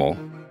winter formal,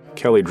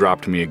 Kelly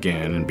dropped me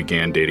again and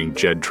began dating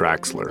Jed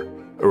Traxler,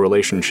 a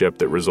relationship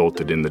that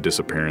resulted in the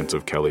disappearance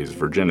of Kelly's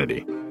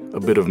virginity, a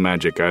bit of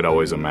magic I'd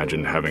always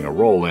imagined having a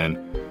role in,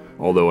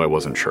 although I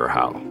wasn't sure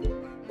how.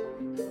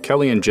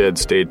 Kelly and Jed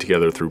stayed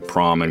together through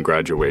prom and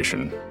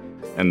graduation,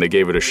 and they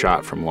gave it a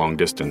shot from long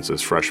distance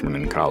as freshmen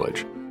in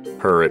college,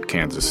 her at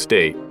Kansas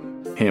State,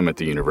 him at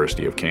the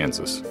University of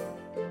Kansas.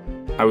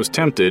 I was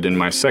tempted in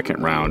my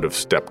second round of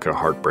Stepka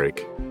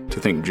heartbreak to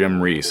think Jim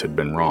Reese had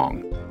been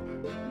wrong.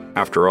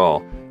 After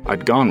all,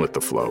 I'd gone with the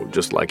flow,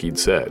 just like he'd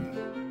said,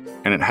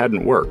 and it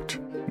hadn't worked,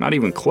 not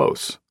even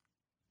close.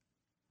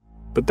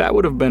 But that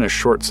would have been a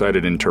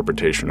short-sighted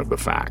interpretation of the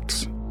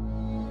facts.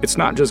 It's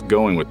not just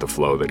going with the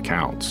flow that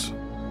counts.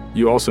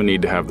 You also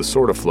need to have the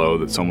sort of flow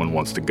that someone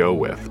wants to go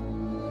with.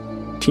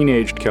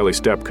 Teenaged Kelly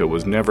Stepka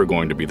was never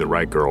going to be the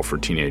right girl for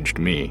teenaged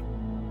me.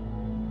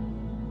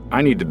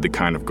 I needed the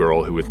kind of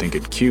girl who would think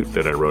it cute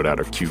that I wrote out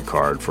a cue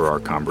card for our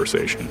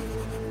conversation.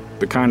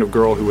 The kind of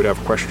girl who would have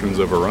questions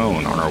of her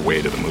own on our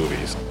way to the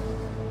movies.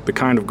 The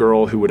kind of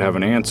girl who would have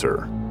an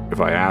answer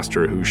if I asked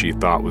her who she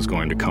thought was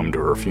going to come to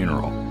her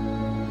funeral.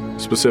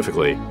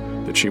 Specifically,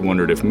 that she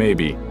wondered if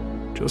maybe,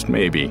 just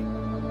maybe,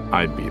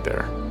 I'd be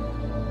there.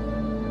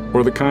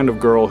 Or the kind of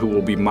girl who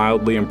will be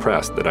mildly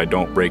impressed that I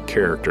don't break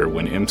character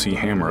when MC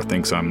Hammer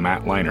thinks I'm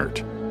Matt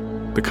Leinart.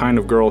 The kind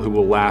of girl who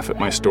will laugh at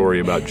my story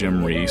about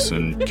Jim Reese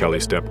and Kelly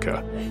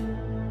Stepka.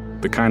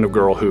 The kind of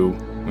girl who,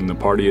 when the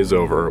party is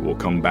over, will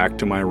come back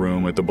to my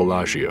room at the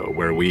Bellagio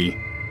where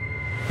we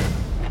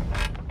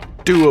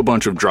do a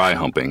bunch of dry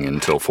humping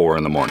until 4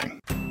 in the morning.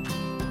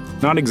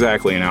 Not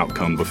exactly an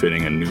outcome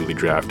befitting a newly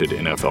drafted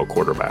NFL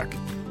quarterback,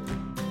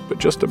 but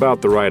just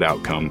about the right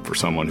outcome for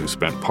someone who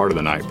spent part of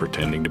the night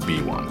pretending to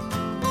be one.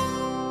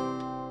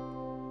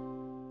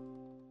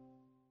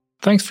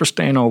 Thanks for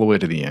staying all the way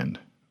to the end.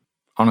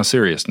 On a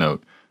serious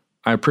note,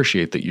 I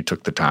appreciate that you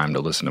took the time to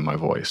listen to my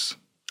voice,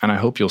 and I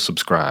hope you'll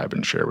subscribe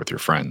and share with your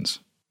friends.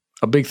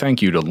 A big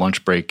thank you to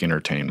Lunch Break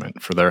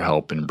Entertainment for their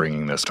help in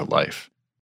bringing this to life.